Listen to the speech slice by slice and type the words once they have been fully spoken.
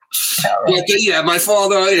But yeah, my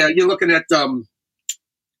father. Yeah, you're looking at I don't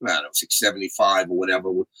know, 675 or whatever.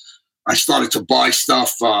 I started to buy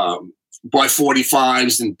stuff, buy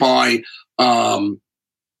 45s, and buy.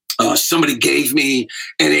 Somebody gave me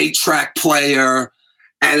an 8-track player,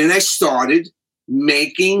 and then I started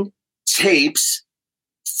making tapes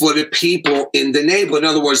for the people in the neighborhood. In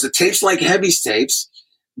other words, the tapes like Heavy's tapes,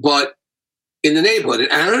 but in the neighborhood.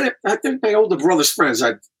 And I think my older brother's friends,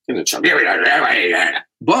 but they would stop by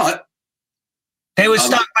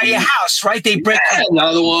your house, right? They break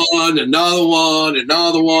another one, and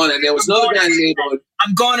there was another guy in the neighborhood.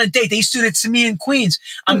 I'm going on a date. They used to do that to me in Queens.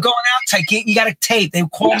 I'm going out. You got a tape. They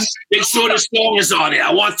would call me. Make sure the song is on it.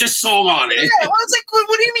 I want this song on it. Yeah, I was like,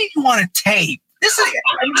 what do you mean you want a tape? This is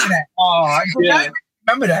that. Oh, I forgot.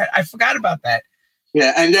 Remember that? I forgot about that.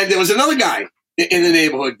 Yeah, and then there was another guy in the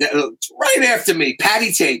neighborhood right after me,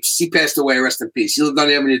 Patty Tapes. He passed away, rest in peace. He lived on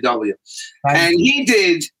Avenue W. And he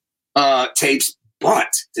did tapes,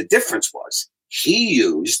 but the difference was he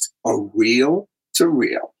used a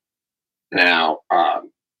reel-to-reel. Now,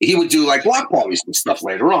 he would do like block parties and stuff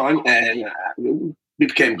later on, and we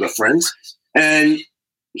became good friends. And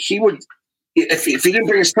he would, if he didn't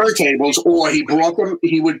bring his turntables or he brought them,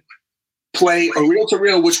 he would play a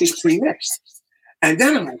reel-to-reel, which was pre-mixed. And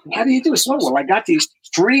then I'm like, how do you do it? So, well, I got these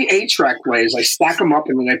 3 8-track players. I stack them up,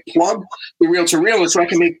 and then I plug the reel-to-reel so I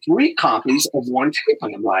can make 3 copies of one tape.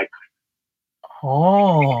 And I'm like,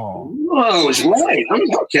 oh, I was right. I'm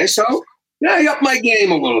like, okay, so yeah, I upped my game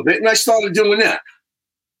a little bit, and I started doing that.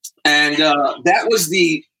 And that was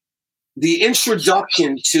the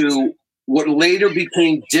introduction to what later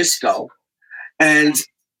became disco. And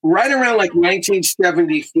right around like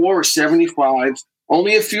 1974 or 75,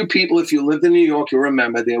 only a few people, if you lived in New York, you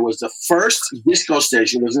remember, there was the first disco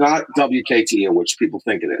station. It was not WKTO, which people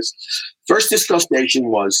think it is. First disco station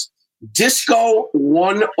was Disco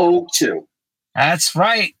 102. That's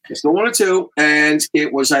right. Disco 102. And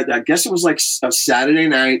it was, I guess it was like a Saturday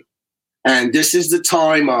night. And this is the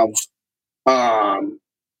time of,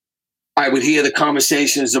 I would hear the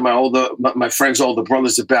conversations of my friends' older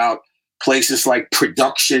brothers about places like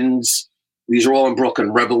Productions. These are all in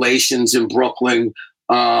Brooklyn. Revelations in Brooklyn.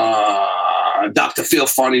 Dr. Feel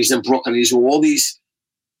Funnies in Brooklyn. These were all these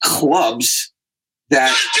clubs that...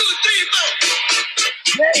 1, 2,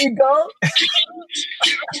 3, 4. There you go.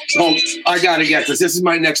 Oh, I got to get this. This is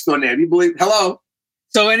my next door name. You believe? Hello?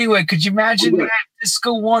 So anyway, could you imagine that?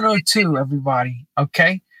 Disco 102, everybody.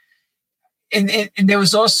 Okay? And there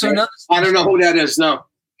was also another... I don't know who that is, no.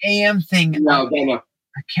 AM thing. No. I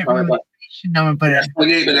can't remember. No, but my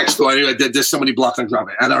neighbor next door. Anyway, there's somebody blocking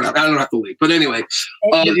driving. I don't have to leave. But anyway,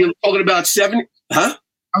 you're talking about 70, huh?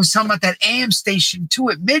 I was talking about that AM station too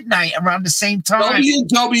at midnight around the same time.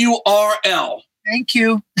 WWRL. Thank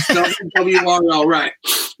you. WWRL, right?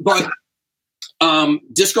 But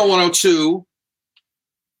Disco 102.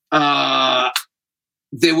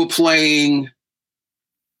 They were playing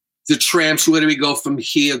the Tramps. Where do we go from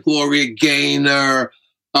here? Gloria Gaynor.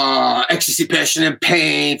 Ecstasy, Passion, and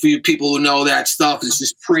Pain. For you people who know that stuff, it's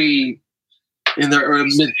just in the early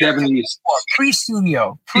mid-70s.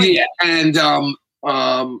 Pre-studio. Yeah, and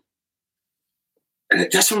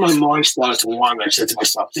that's when my mind started to wander. I said to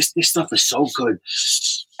myself, this stuff is so good.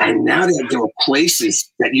 And now that there are places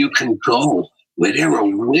that you can go where there are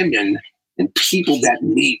women and people that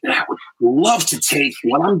meet, and I would love to take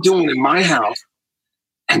what I'm doing in my house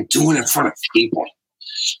and do it in front of people.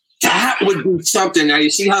 That would be something. Now,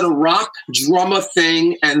 you see how the rock drummer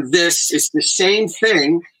thing and this is the same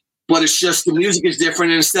thing, but it's just the music is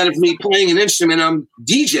different. And instead of me playing an instrument, I'm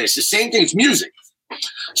DJ. It's the same thing. It's music.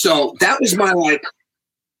 So that was my like,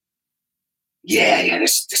 yeah,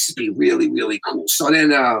 this would be really, really cool. So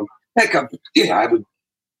then, I would,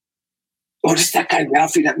 this that guy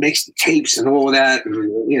Ralphie that makes the tapes and all that.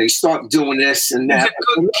 And, you start doing this and that. He's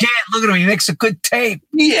a good kid. Look at him. He makes a good tape.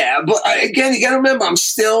 Yeah, but again, you got to remember, I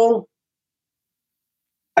still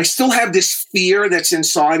have this fear that's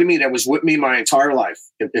inside of me that was with me my entire life.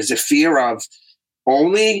 There's a fear of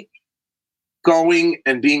only going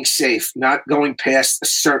and being safe, not going past a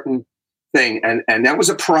certain thing. And that was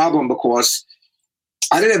a problem because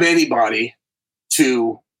I didn't have anybody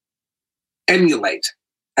to emulate.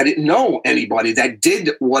 I didn't know anybody that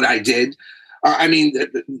did what I did.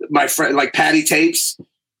 My friend, like Patty Tapes,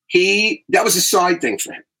 that was a side thing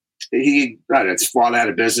for him. He just fallen out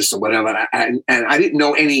of business or whatever. And I didn't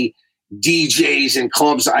know any DJs and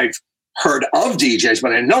clubs. I've heard of DJs,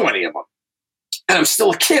 but I didn't know any of them. And I'm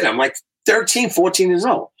still a kid. I'm like 13, 14 years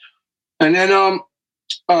old. And then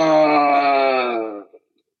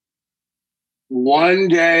one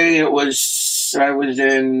day I was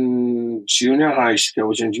in in junior high school. I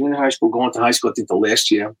was in junior high school, going to high school, I think the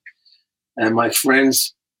last year. And my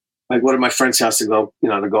friends, I go to my friend's house to go,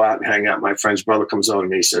 to go out and hang out. My friend's brother comes over to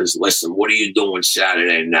me. He says, listen, what are you doing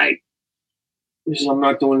Saturday night? He says, I'm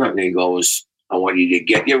not doing nothing. He goes, I want you to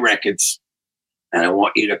get your records and I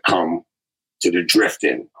want you to come to the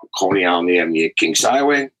Drift-In on Coney Island Avenue, Kings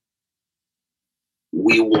Highway.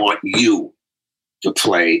 We want you to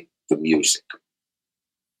play the music.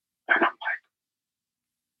 And I'm like,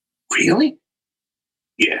 really?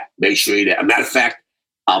 Yeah, make sure you're there. As a matter of fact,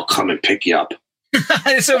 I'll come and pick you up.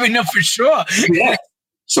 So we know for sure. Yeah.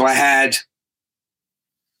 So I had,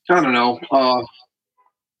 I don't know,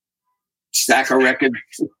 stack of records.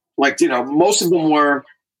 Like, most of them were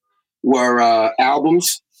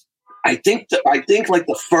albums. I think like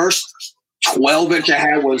the first 12-inch I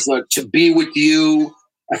had was To Be With You.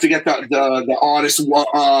 I forget the artist.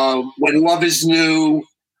 When Love Is New.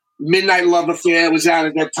 Midnight Love Affair was out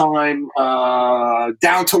at that time.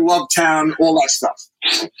 Down to Love Town, all that stuff.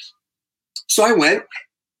 So I went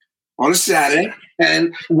on a Saturday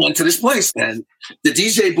and went to this place. And the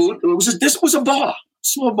DJ booth, this was a bar,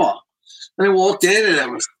 small bar. And I walked in and I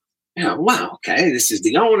was, wow, okay, this is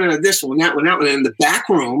the owner of this one, that one, that one. And in the back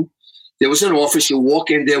room, there was an office. You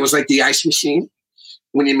walk in, there was like the ice machine.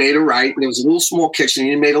 When you made a right, and there was a little small kitchen.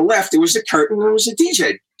 And you made a left, there was a curtain. And there was a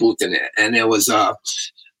DJ booth in there. And there was, I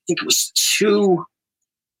think it was two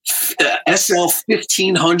SL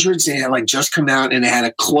 1500s. They had like just come out, and they had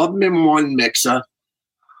a Club Mem 1 mixer.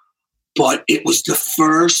 But it was the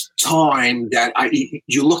first time that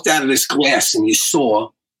you looked out of this glass and you saw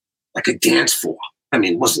like a dance floor. I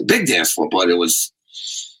mean, it wasn't a big dance floor, but it was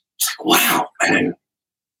like, wow. And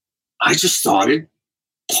I just started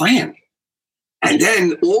playing. And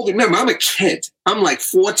then remember, I'm a kid. I'm like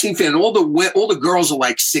 14, and all the girls are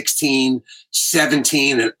like 16,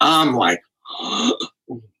 17, and I'm like, oh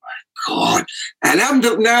my God. And I'm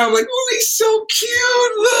like, oh, he's so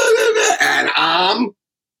cute. And I'm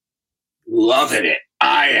loving it.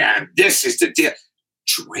 I am. This is the deal.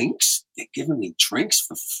 Drinks? They're giving me drinks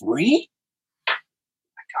for free? Oh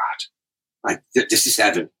my God. This is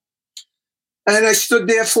heaven. And I stood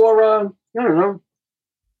there for, I don't know,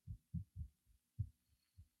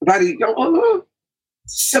 about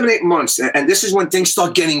 7-8 months. And this is when things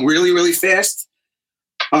start getting really, really fast.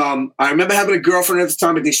 I remember having a girlfriend at the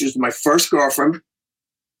time. I think she was my first girlfriend.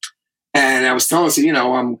 And I was telling her,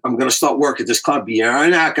 I'm going to start work at this club. You're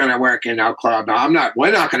not going to work in our club. No,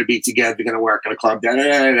 we're not going to be together. We're going to work in a club.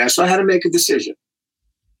 So I had to make a decision.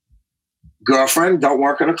 Girlfriend, don't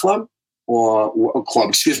work in a club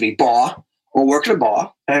bar, or work in a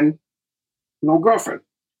bar, and no girlfriend.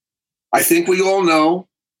 I think we all know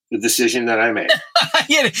the decision that I made.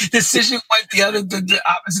 Yeah, the decision went the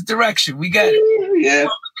opposite direction. We got it. Yeah.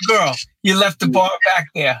 Girl, you left the bar back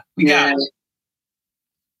there. We got it.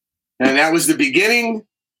 And that was the beginning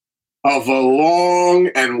of a long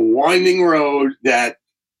and winding road that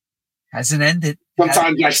hasn't ended.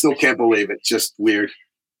 Sometimes I still can't believe it. Just weird.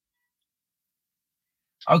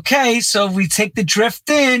 Okay, so we take the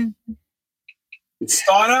Drift-In.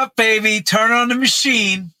 Start up, baby. Turn on the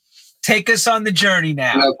machine. Take us on the journey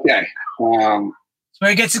now. Okay. Where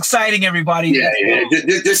it gets exciting, everybody. Yeah.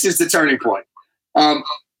 This is the turning point. One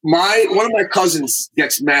of my cousins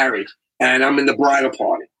gets married, and I'm in the bridal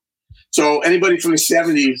party. So anybody from the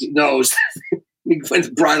 70s knows we went to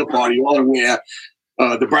the bridal party. You ought to wear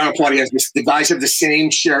the bridal party has the guys have the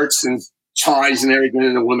same shirts and ties and everything,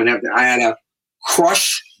 and the women have. I had a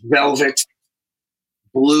crushed velvet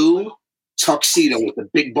blue tuxedo with the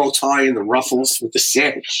big bow tie and the ruffles with the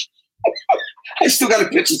sash. I still got a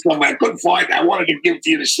picture somewhere. I couldn't find it. I wanted to give it to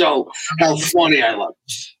you to show how funny I look.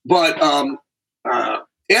 But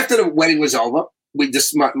after the wedding was over,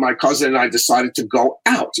 my cousin and I decided to go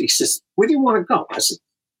out. He says, where do you want to go? I said,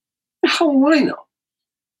 how do I know?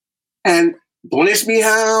 And don't ask me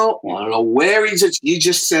how. I don't know where he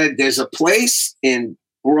just said there's a place in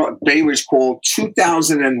Bay Ridge called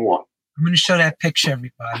 2001. I'm going to show that picture,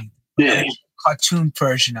 everybody. Yeah. Cartoon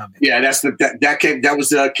version of it. Yeah,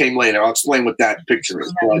 that came later. I'll explain what that picture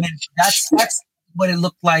is. That's what it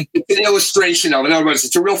looked like. It's an illustration of it. In other words,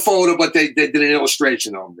 it's a real photo, but they did an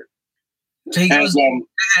illustration of it. So he goes,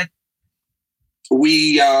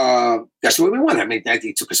 that's what we went. I mean,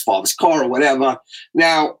 he took his father's car or whatever.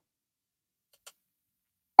 Now,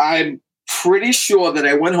 I'm pretty sure that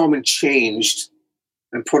I went home and changed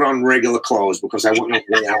and put on regular clothes because I wouldn't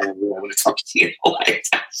know where I was with a tuxedo like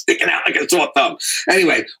that, sticking out like a sore thumb.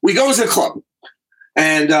 Anyway, we go to the club,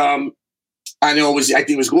 and I think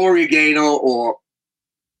it was Gloria Gaynor or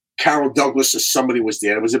Carol Douglas or somebody was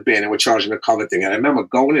there. It was a band. They were charging a cover thing, and I remember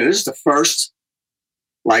going in. This is the first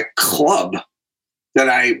like club that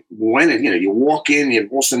I went in. You know, you walk in, you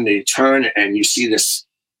all of a sudden you turn and you see this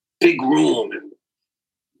big room and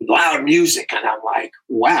loud music, and I'm like,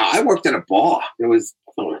 wow. I worked in a bar. There was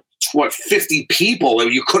 50 people,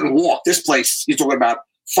 and you couldn't walk. This place, you're talking about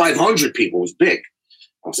 500 people. It was big.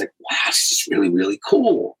 I was like, wow, this is really, really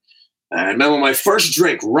cool. And I remember my first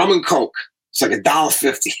drink, rum and Coke. It's like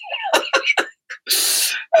 $1.50.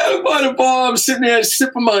 I'm by the bar, I'm sitting there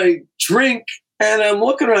sipping my drink, and I'm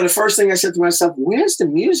looking around. The first thing I said to myself, where's the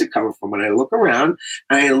music coming from? And I look around,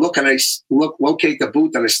 and I locate the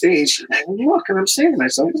booth on the stage, and I look, and I'm saying to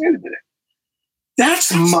myself, wait a minute.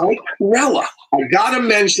 That's Mike Rella. I got to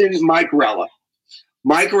mention Mike Rella.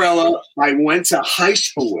 Mike Rella, I went to high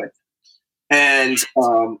school with, and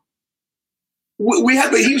he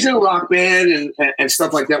was in a rock band and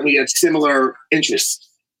stuff like that. We had similar interests.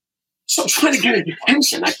 So I'm trying to get his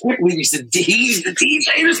attention. I can't believe he's the DJ of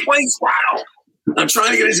this place. Wow. I'm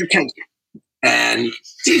trying to get his attention. And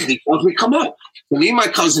he tells me, come up. So me and my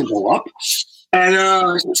cousin go up. And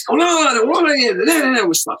what's going on? And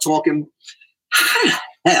we start talking. How the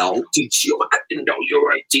hell did you? I didn't know you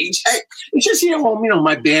were a DJ. It's just,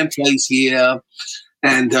 my band plays here.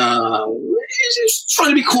 And he's just trying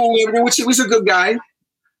to be cool and everything, which he was a good guy.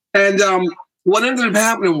 And what ended up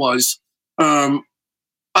happening was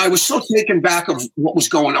I was so taken back of what was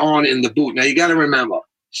going on in the booth. Now, you got to remember,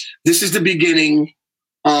 this is the beginning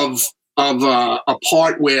of a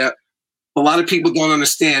part where a lot of people don't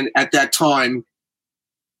understand at that time.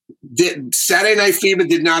 Saturday Night Fever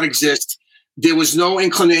did not exist. There was no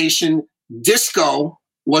inclination. Disco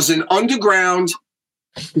was an underground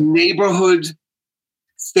neighborhood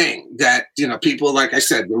thing that, people, like I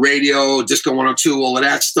said, the radio, Disco 102, all of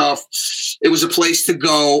that stuff. It was a place to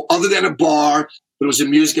go other than a bar. But it was a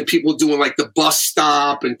music and people doing like the bus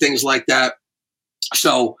stop and things like that.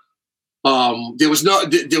 So there was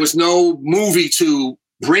no movie to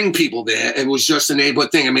bring people there. It was just a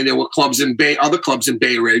neighborhood thing. I mean, there were other clubs in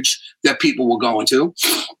Bay Ridge that people were going to,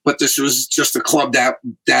 but this was just a club that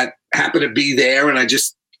happened to be there. And I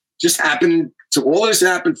just happened to, all this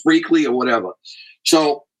happened freakily or whatever.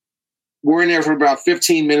 So we're in there for about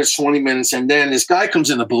 15 minutes, 20 minutes. And then this guy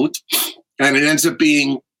comes in the booth, and it ends up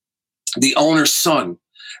being the owner's son.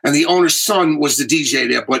 And the owner's son was the DJ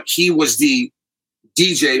there, but he was the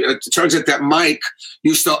DJ. It turns out that Mike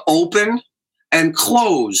used to open and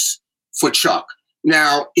close for Chuck.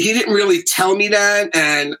 Now, he didn't really tell me that,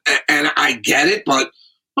 and I get it, but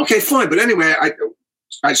okay, fine. But anyway,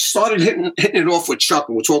 I started hitting it off with Chuck,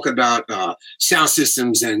 and we're talking about sound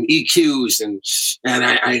systems and EQs, and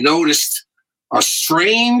I noticed a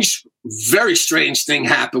very strange thing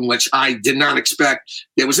happened, which I did not expect.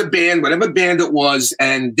 There was a band, whatever band it was,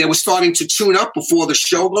 and they were starting to tune up before the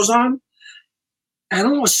show goes on. And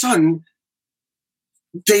all of a sudden,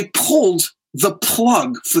 they pulled the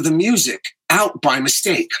plug for the music out by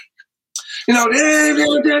mistake. Everything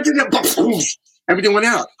went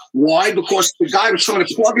out. Why? Because the guy was trying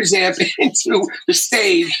to plug his amp into the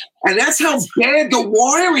stage, and that's how bad the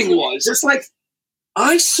wiring was. It's like,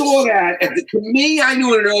 I saw that, and to me, I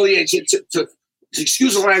knew at an early age to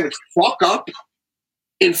excuse the language, fuck up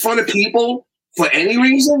in front of people for any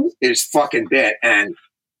reason is fucking bad. And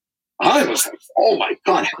I was like, oh my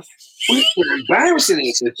God, how freaking embarrassing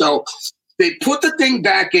is it? So they put the thing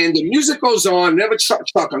back in, the music goes on, never chuck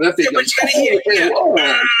on that thing.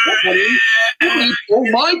 Oh,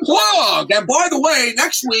 my plug. And by the way,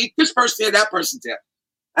 next week, this person here, that person's there.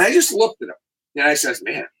 And I just looked at him, and I says,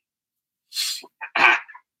 man,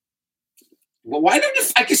 well, why don't you?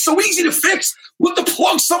 It's so easy to fix. Put the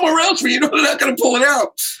plug somewhere else where you know they're not going to pull it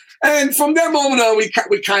out. And from that moment on, we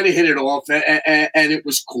kind of hit it off, and it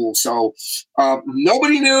was cool. So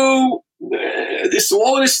nobody knew.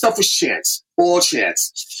 All of this stuff was chance, all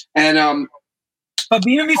chance. And but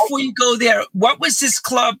even before you go there, what was this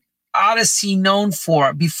club Odyssey known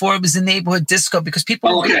for before it was a neighborhood disco? Because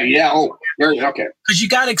people. Okay. Because you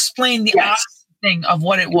got to explain the Odyssey thing of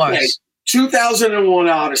what it was. Okay. 2001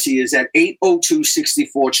 Odyssey is at 802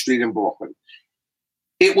 64th Street in Brooklyn.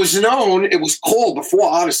 It was called, before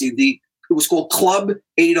Odyssey, it was called Club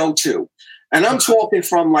 802. And I'm talking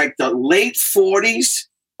from like the late 40s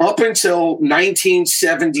up until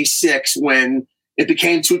 1976 when it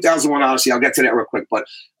became 2001 Odyssey. I'll get to that real quick. But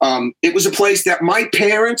it was a place that my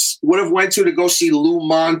parents would have went to go see Lou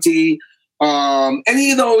Monte,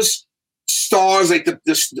 any of those stars, like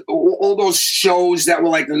all those shows that were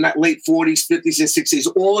like in the late 40s, 50s, and 60s,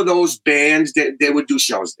 all of those bands, they would do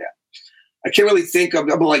shows there. I can't really think of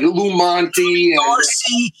like Lou Monte.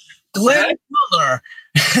 Darcy, Glenn Miller,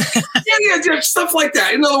 yeah, just stuff like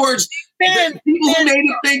that. In other words, the people who made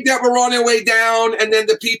it big that were on their way down, and then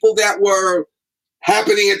the people that were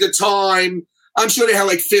happening at the time. I'm sure they had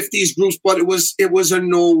like 50s groups, but it was a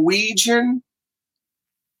Norwegian,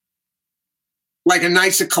 like a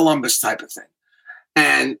Knights of Columbus type of thing.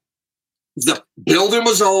 And the building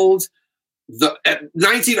was old.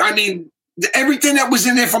 Everything that was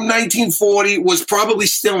in there from 1940 was probably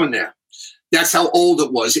still in there. That's how old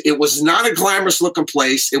it was. It was not a glamorous looking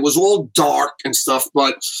place. It was all dark and stuff.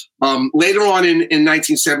 But later on in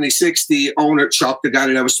 1976, the owner, Chuck, the guy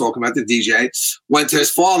that I was talking about, the DJ, went to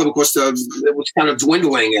his father because it was kind of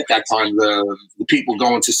dwindling at that time, the people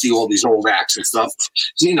going to see all these old acts and stuff.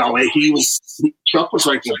 You know, Chuck was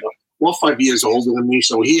like 4 or 5 years older than me,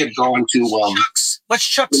 so he had gone to... What's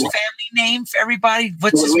Chuck's family name for everybody?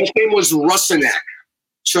 His name was Russenack.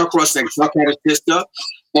 Chuck Russenack. Chuck had a sister.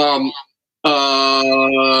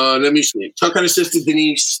 Let me see. Chuck had a sister,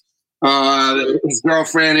 Denise. His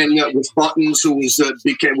girlfriend was Buttons, who was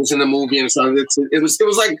in the movie and stuff. It was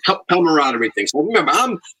like camaraderie thing. So remember,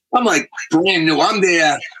 I'm like brand new. I'm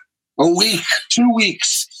there a week, 2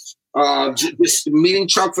 weeks, just meeting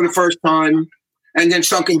Chuck for the first time, and then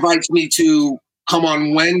Chuck invites me to come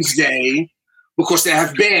on Wednesday because they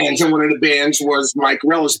have bands, and one of the bands was Mike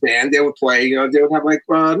Rella's band. They would play. They would have like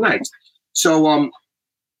nights. So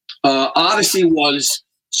Odyssey was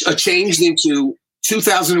changed into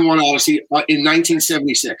 2001 Odyssey in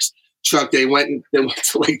 1976. Chuck, they went to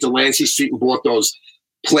like Delancey Street and bought those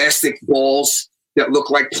plastic balls that look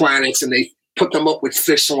like planets, and they put them up with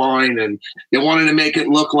fish line, and they wanted to make it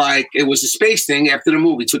look like it was a space thing after the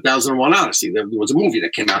movie 2001 Odyssey. There was a movie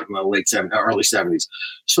that came out in the early 70s.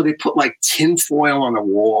 So they put like tin foil on the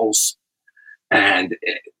walls, and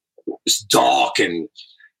it was dark, and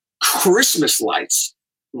Christmas lights.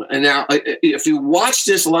 And now, if you watch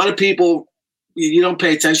this, a lot of people, you don't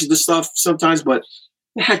pay attention to stuff sometimes, but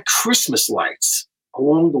they had Christmas lights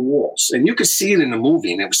along the walls. And you could see it in the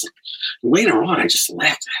movie. And it was later on, I just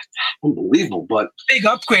laughed at that. Unbelievable. But big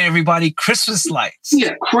upgrade, everybody. Christmas lights.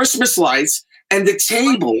 Yeah, Christmas lights. And the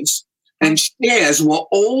tables and chairs were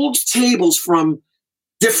old tables from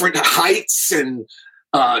different heights and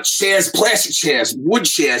chairs, plastic chairs, wood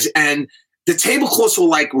chairs. And the tablecloths were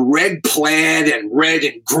like red plaid and red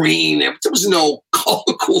and green. There was no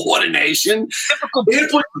color coordination. Typical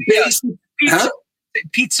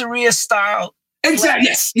pizzeria style. Exactly.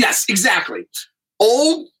 Yes, exactly.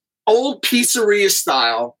 Old pizzeria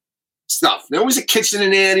style stuff. There was a kitchen in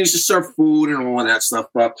there. They used to serve food and all of that stuff,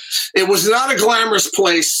 but it was not a glamorous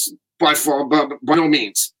place by no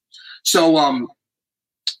means. So,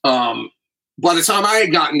 by the time I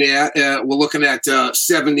had gotten there, we're looking at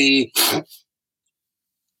 70,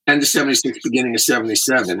 end of 76, beginning of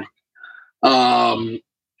 77.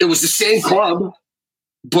 It was the same club,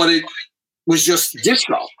 but it was just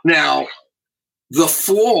disco. Now, the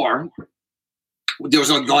floor, there was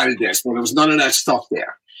no lighted dance floor. There was none of that stuff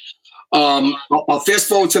there. I'll fast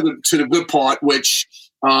forward to the good part, which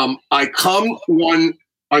I come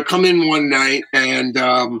in one night and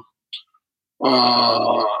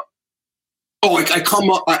I come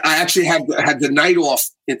up. I actually had the night off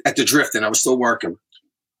at the Drift, and I was still working.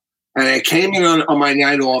 And I came in on my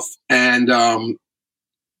night off, and I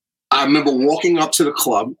remember walking up to the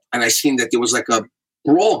club, and I seen that there was like a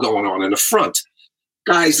brawl going on in the front.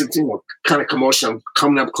 Guys, kind of commotion. I'm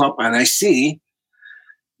coming up club, and I see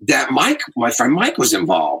that my friend Mike was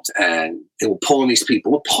involved, and they were pulling these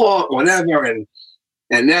people apart, whatever. And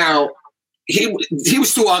now he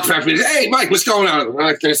was too awkward for me. Hey, Mike, what's going on?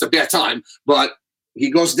 It's a bad time, but he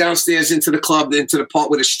goes downstairs into the club, into the part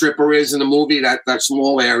where the stripper is in the movie, that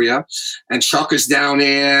small area. And Chuck is down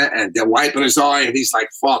there, and they're wiping his eye, and he's like,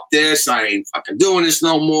 "Fuck this! I ain't fucking doing this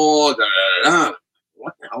no more." Da, da, da, da.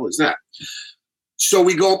 What the hell is that? So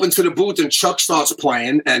we go up into the booth, and Chuck starts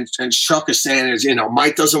playing, and Chuck is saying,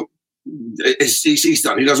 Mike doesn't. He's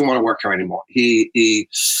done. He doesn't want to work here anymore.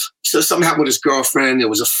 So something with his girlfriend. There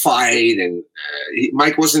was a fight, and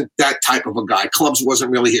Mike wasn't that type of a guy. Clubs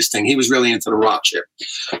wasn't really his thing. He was really into the rock shit.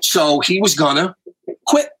 So he was gonna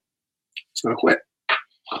quit. He's gonna quit.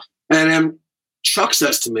 And then Chuck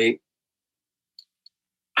says to me,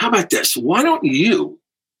 "How about this? Why don't you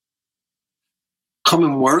come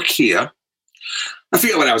and work here?" I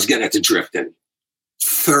forget what I was getting at the Drift in.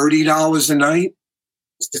 $30 a night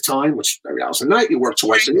at the time, which $30 a night. You work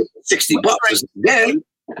twice a day, $60 a day.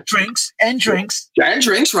 Drinks,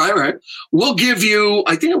 right. We'll give you,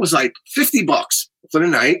 I think it was like $50 for the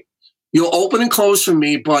night. You'll open and close for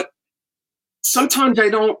me, but sometimes I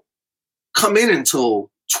don't come in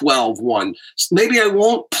until 12, 1. Maybe I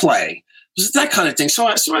won't play. was that kind of thing. So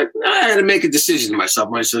I had to make a decision to myself.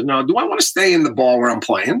 I said, no, do I want to stay in the bar where I'm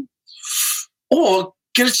playing or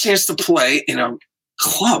get a chance to play in a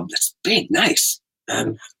club that's big, nice?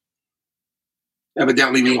 And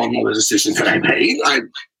evidently, we all know the decision that I made. I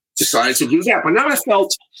decided to do that. But now I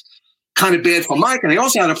felt kind of bad for Mike. And I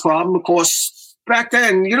also had a problem because back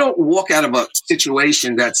then, you don't walk out of a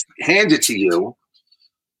situation that's handed to you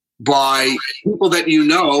by people that you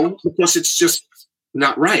know because it's just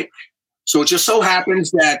not right. So it just so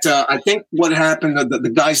happens that I think what happened,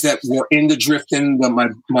 the guys that were in the drifting,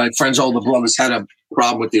 my friend's older brothers had a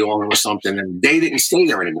problem with the owner or something, and they didn't stay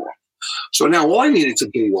there anymore. So now all I needed to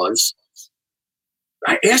do was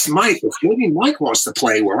I asked Mike if maybe Mike wants to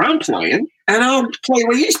play where I'm playing, and I'll play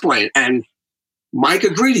where he's playing. And Mike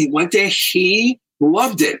agreed. He went there. He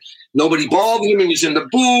loved it. Nobody bothered him. He was in the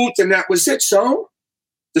booth, and that was it. So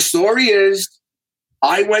the story is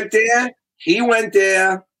I went there, he went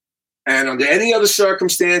there, and under any other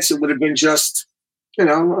circumstance, it would have been just,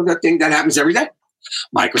 that thing that happens every day.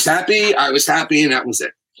 Mike was happy, I was happy, and that was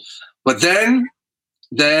it. But then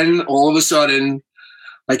all of a sudden,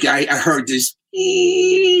 like I heard this,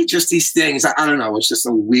 just these things. I don't know. It's just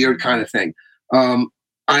a weird kind of thing.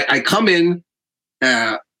 I come in,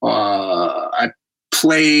 I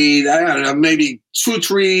played, I don't know, maybe 2,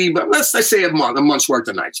 3, but let's say a month's worth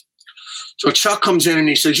of nights. So Chuck comes in and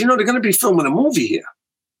he says, they're going to be filming a movie here.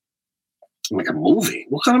 I'm like, a movie?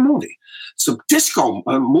 What kind of movie? So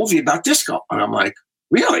a movie about disco. And I'm like,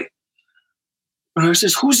 really? And I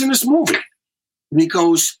says, who's in this movie? And he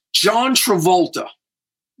goes, John Travolta.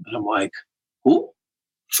 And I'm like, who?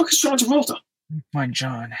 The fuck is John Travolta? My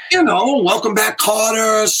John. Welcome Back,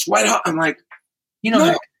 Carter, Sweat Hot. I'm like,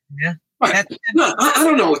 no. Yeah. Right. No, I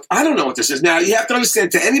don't know. I don't know what this is. Now, you have to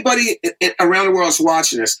understand, to anybody around the world that's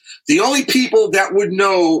watching this, the only people that would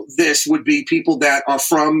know this would be people that are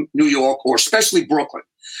from New York or especially Brooklyn.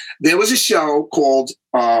 There was a show called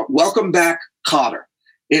Welcome Back, Kotter.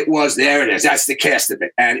 It was, there it is. That's the cast of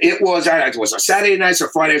it. And it was on Saturday nights or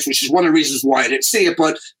Fridays, which is one of the reasons why I didn't see it.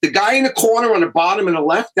 But the guy in the corner on the bottom and the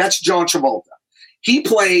left, that's John Travolta. He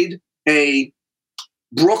played a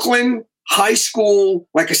Brooklyn high school,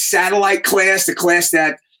 like a satellite class, the class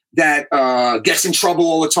that gets in trouble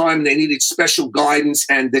all the time. And they needed special guidance.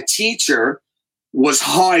 And the teacher was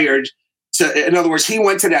hired to, in other words, he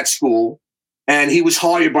went to that school and he was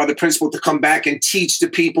hired by the principal to come back and teach the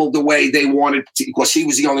people the way they wanted to, because he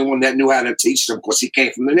was the only one that knew how to teach them because he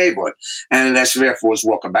came from the neighborhood. And that's therefore was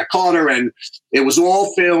Welcome Back, Kotter. And it was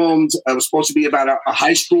all filmed. It was supposed to be about a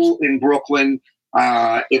high school in Brooklyn.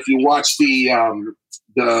 If you watch the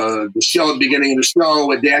show at the beginning of the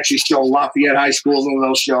show, they actually show Lafayette High School, and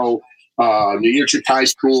they'll show New Utrecht High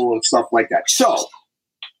School and stuff like that. So,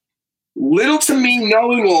 little to me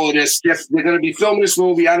knowing all of this, if they're going to be filming this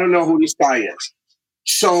movie, I don't know who this guy is.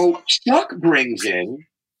 So, Chuck brings in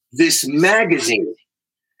this magazine,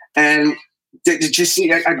 and just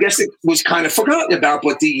see, I guess it was kind of forgotten about,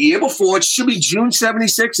 but the year before, it should be June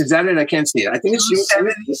 76. Is that it? I can't see it. I think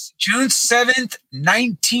it's June 7th,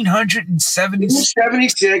 1976.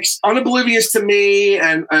 76, unoblivious to me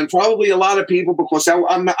and probably a lot of people because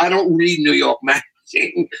I don't read New York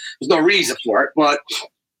magazine. There's no reason for it, but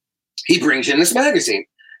he brings in this magazine.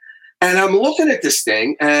 And I'm looking at this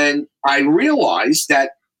thing and I realized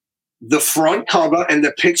that the front cover and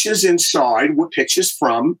the pictures inside were pictures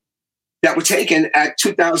that were taken at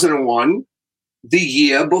 2001, the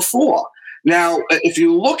year before. Now, if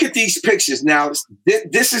you look at these pictures, now,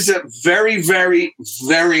 this is a very, very,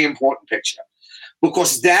 very important picture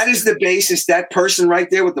because that is the basis, that person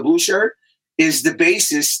right there with the blue shirt is the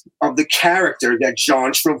basis of the character that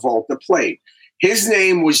John Travolta played. His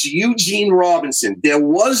name was Eugene Robinson. There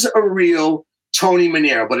was a real Tony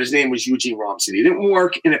Manero, but his name was Eugene Robinson. He didn't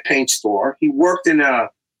work in a paint store. He worked in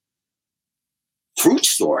a fruit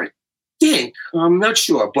store. I'm not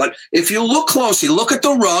sure, but if you look closely, look at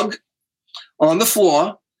the rug on the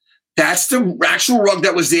floor. That's the actual rug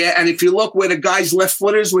that was there. And if you look where the guy's left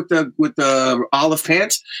foot is with the olive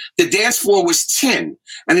pants, the dance floor was tin.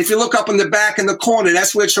 And if you look up in the back in the corner,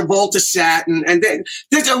 that's where Travolta sat. And then,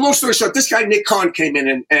 a long story short, this guy Nick Kahn came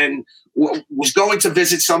in and was going to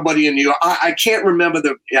visit somebody in New York. I can't remember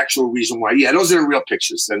the actual reason why. Yeah, those are the real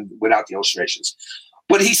pictures and without the illustrations.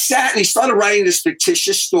 But he sat and he started writing this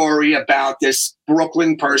fictitious story about this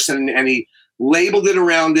Brooklyn person, and he labeled it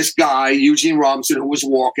around this guy, Eugene Robinson, who was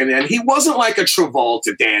walking. And he wasn't like a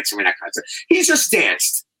Travolta dancer and that kind of stuff. He just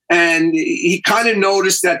danced. And he kind of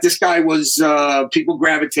noticed that this guy was, people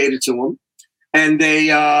gravitated to him. And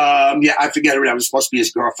they, I forget it. I was supposed to be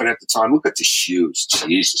his girlfriend at the time. Look at the shoes.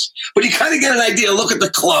 Jesus. But you kind of get an idea. Look at the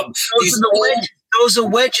club. Those are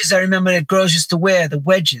wedges. I remember that girls used to wear the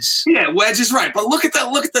wedges. Yeah, wedges, right? But look at the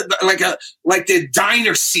like the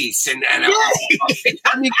diner seats and I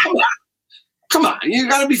mean, come on, you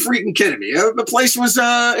got to be freaking kidding me. The place was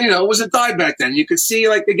was a dive back then. You could see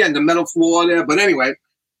like again the metal floor there. But anyway,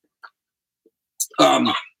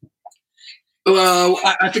 I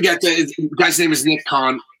forget the guy's name is Nick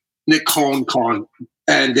Cohn,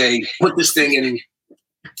 and they put this thing in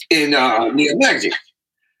New York Magazine.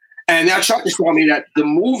 And now Chuck is telling me that the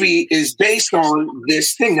movie is based on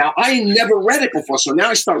this thing. Now, I never read it before, so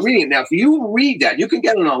now I start reading it. Now, if you read that, you can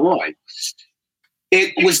get it online.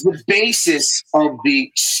 It was the basis of the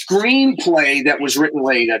screenplay that was written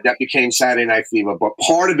later that became Saturday Night Fever. But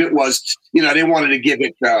part of it was, they wanted to give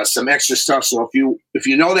it some extra stuff. So if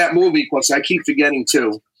you know that movie, because I keep forgetting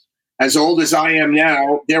too, as old as I am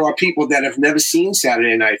now, there are people that have never seen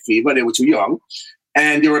Saturday Night Fever. They were too young.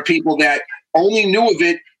 And there were people that only knew of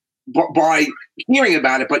it by hearing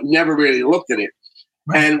about it, but never really looked at it.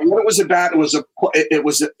 Right. And what it was about, it was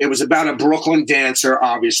about a Brooklyn dancer.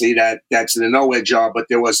 Obviously, that's a nowhere job, but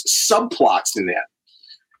there was subplots in there.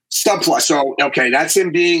 Subplots. So okay, that's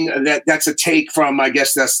him being that's a take from. I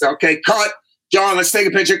guess that's okay. Cut, John. Let's take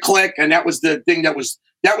a picture. Click, and that was the thing that was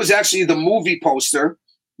actually the movie poster,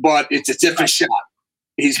 but it's a different shot.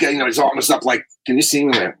 He's getting his arms up. Like, can you see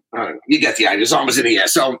him there? You get the idea. His arms in the air.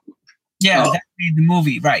 So. Yeah, that made the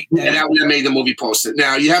movie, right. And that made the movie poster.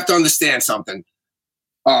 Now, you have to understand something.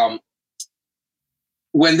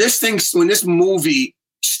 When this movie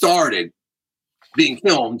started being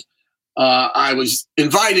filmed, I was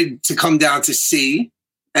invited to come down to see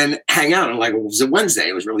and hang out. And it was a Wednesday.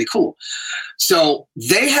 It was really cool. So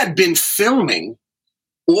they had been filming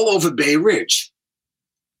all over Bay Ridge.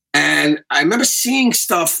 And I remember seeing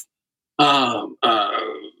stuff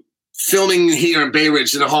filming here in Bay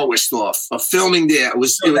Ridge in the hardware store, filming there.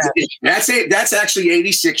 That's actually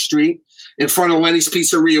 86th Street in front of Lenny's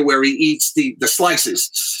Pizzeria where he eats the slices.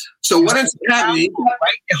 So what ends up happening?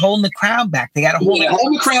 Right, they're holding the crowd back. They got to hold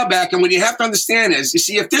the crowd back. And what you have to understand is, you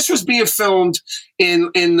see, if this was being filmed in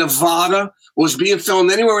Nevada, or was being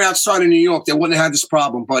filmed anywhere outside of New York, they wouldn't have had this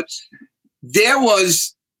problem. But there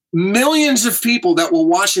was millions of people that were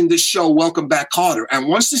watching this show, Welcome Back, Kotter. And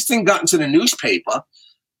once this thing got into the newspaper,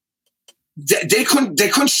 they couldn't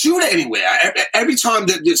shoot it anywhere. Every time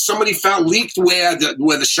that somebody found leaked where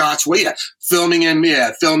the shots were, filming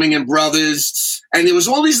in Brothers, and there was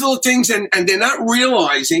all these little things, and they're not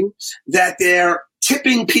realizing that they're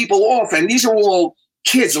tipping people off. And these are all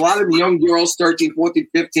kids, a lot of them young girls, 13, 14,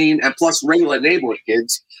 15, and plus regular neighborhood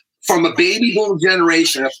kids from a baby boom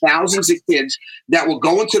generation of thousands of kids that will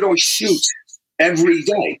go into those shoots every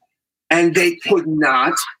day, and they could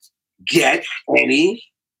not get any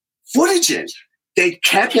footage in. They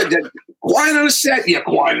kept it quiet on the set. Yeah,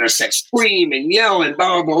 quiet on the set, screaming, yelling,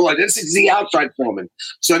 blah, blah, blah. This is the outside filming.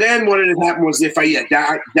 So then what had happened was that's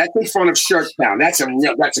in front of Shirttown. That's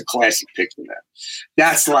a classic picture there.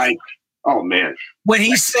 That's like, oh man. When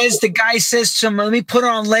the guy says to him, let me put it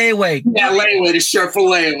on layaway. Yeah, layaway, the shirt for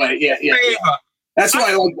layaway. Yeah. That's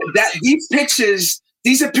why that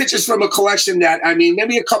these are pictures from a collection that, I mean,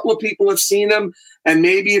 maybe a couple of people have seen them, and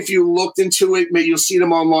maybe if you looked into it, maybe you'll see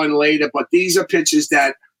them online later. But these are pictures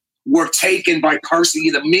that were taken by person,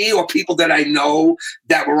 either me or people that I know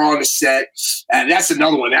that were on the set. And that's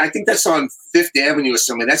another one. I think that's on Fifth Avenue or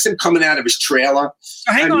something. That's him coming out of his trailer.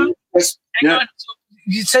 Hang on. So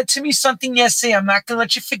you said to me something yesterday. I'm not going to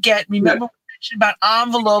let you forget. Remember we mentioned about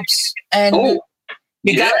envelopes and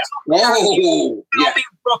you got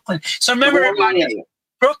Brooklyn. So remember, everybody.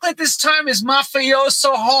 Brooklyn this time is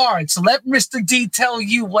mafioso hard. So let Mr. D tell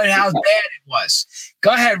you how bad it was.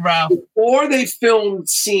 Go ahead, Ralph. Before they filmed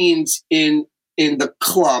scenes in the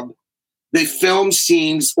club, they filmed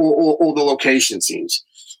scenes or the location scenes.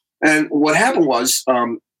 And what happened was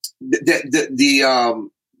the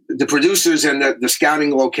producers and the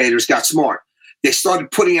scouting locators got smart. They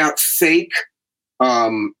started putting out fake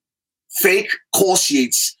call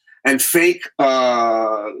sheets and fake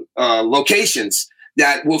locations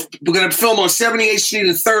that we're going to film on 78th Street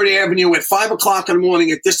and 3rd Avenue at 5 o'clock in the morning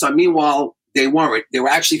at this time. Meanwhile, they weren't. They were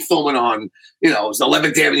actually filming on, it was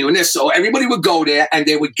 11th Avenue and this. So everybody would go there and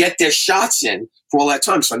they would get their shots in for all that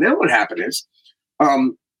time. So then what happened is,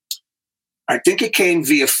 I think it came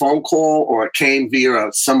via phone call, or it came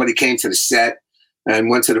via somebody came to the set and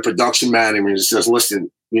went to the production manager and says, listen,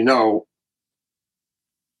 you're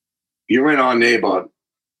in our neighborhood.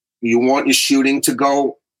 You want your shooting to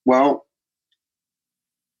go well?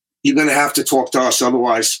 You're going to have to talk to us.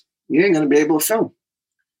 Otherwise, you ain't going to be able to film.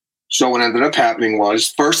 So what ended up happening was,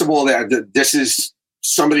 first of all, this is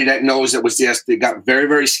somebody that knows that was there. They got very,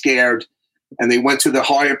 very scared. and they went to the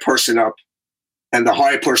higher person up, and the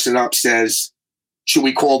higher person up says, should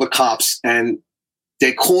we call the cops? And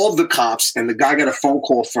they called the cops, and the guy got a phone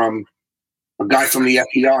call from a guy from the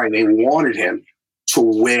FBI, and they wanted him to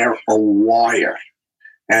wear a wire.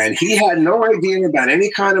 And he had no idea about any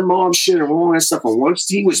kind of mob shit or all that stuff. And once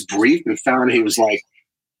he was briefed and found, he was like,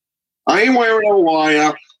 I ain't wearing a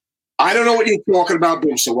wire. I don't know what you're talking about.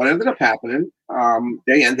 Boom. So what ended up happening,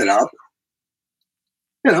 they ended up,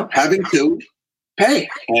 having to pay.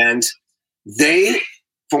 And they,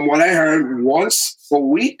 from what I heard, once a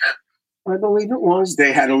week, I believe it was,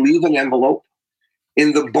 they had to leave an envelope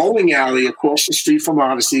in the bowling alley across the street from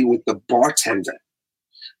Odyssey with the bartender.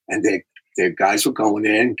 And their guys would go in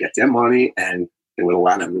there and get their money, and they would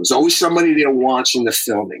allow them. There was always somebody there watching the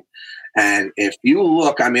filming. And if you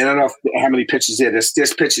look, I don't know how many pictures there.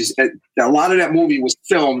 There's pictures. A lot of that movie was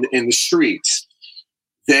filmed in the streets.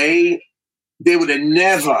 They would have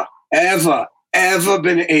never, ever, ever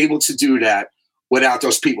been able to do that without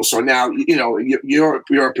those people. So now, you're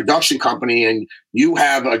a production company and you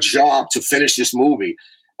have a job to finish this movie.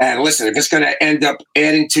 And listen, if it's going to end up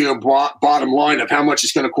adding to your bottom line of how much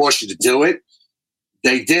it's going to cost you to do it,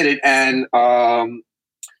 they did it. And,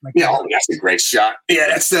 that's a great shot. Yeah,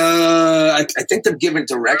 that's, I think they're giving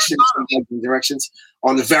directions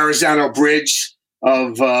on the Verrazano Bridge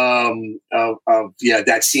of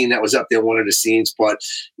that scene that was up there, one of the scenes. But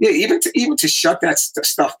yeah, even to shut that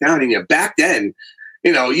stuff down, and back then,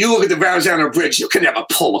 you look at the Verrazano Bridge, you can never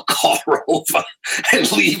pull a car over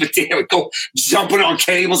and leave it there and go jumping on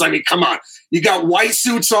cables. I mean, come on. You got white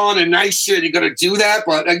suits on and nice shit. You're going to do that.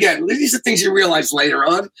 But again, these are things you realize later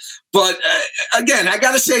on. But again, I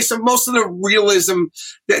got to say, most of the realism,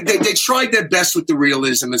 they tried their best with the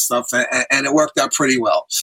realism and stuff, and it worked out pretty well.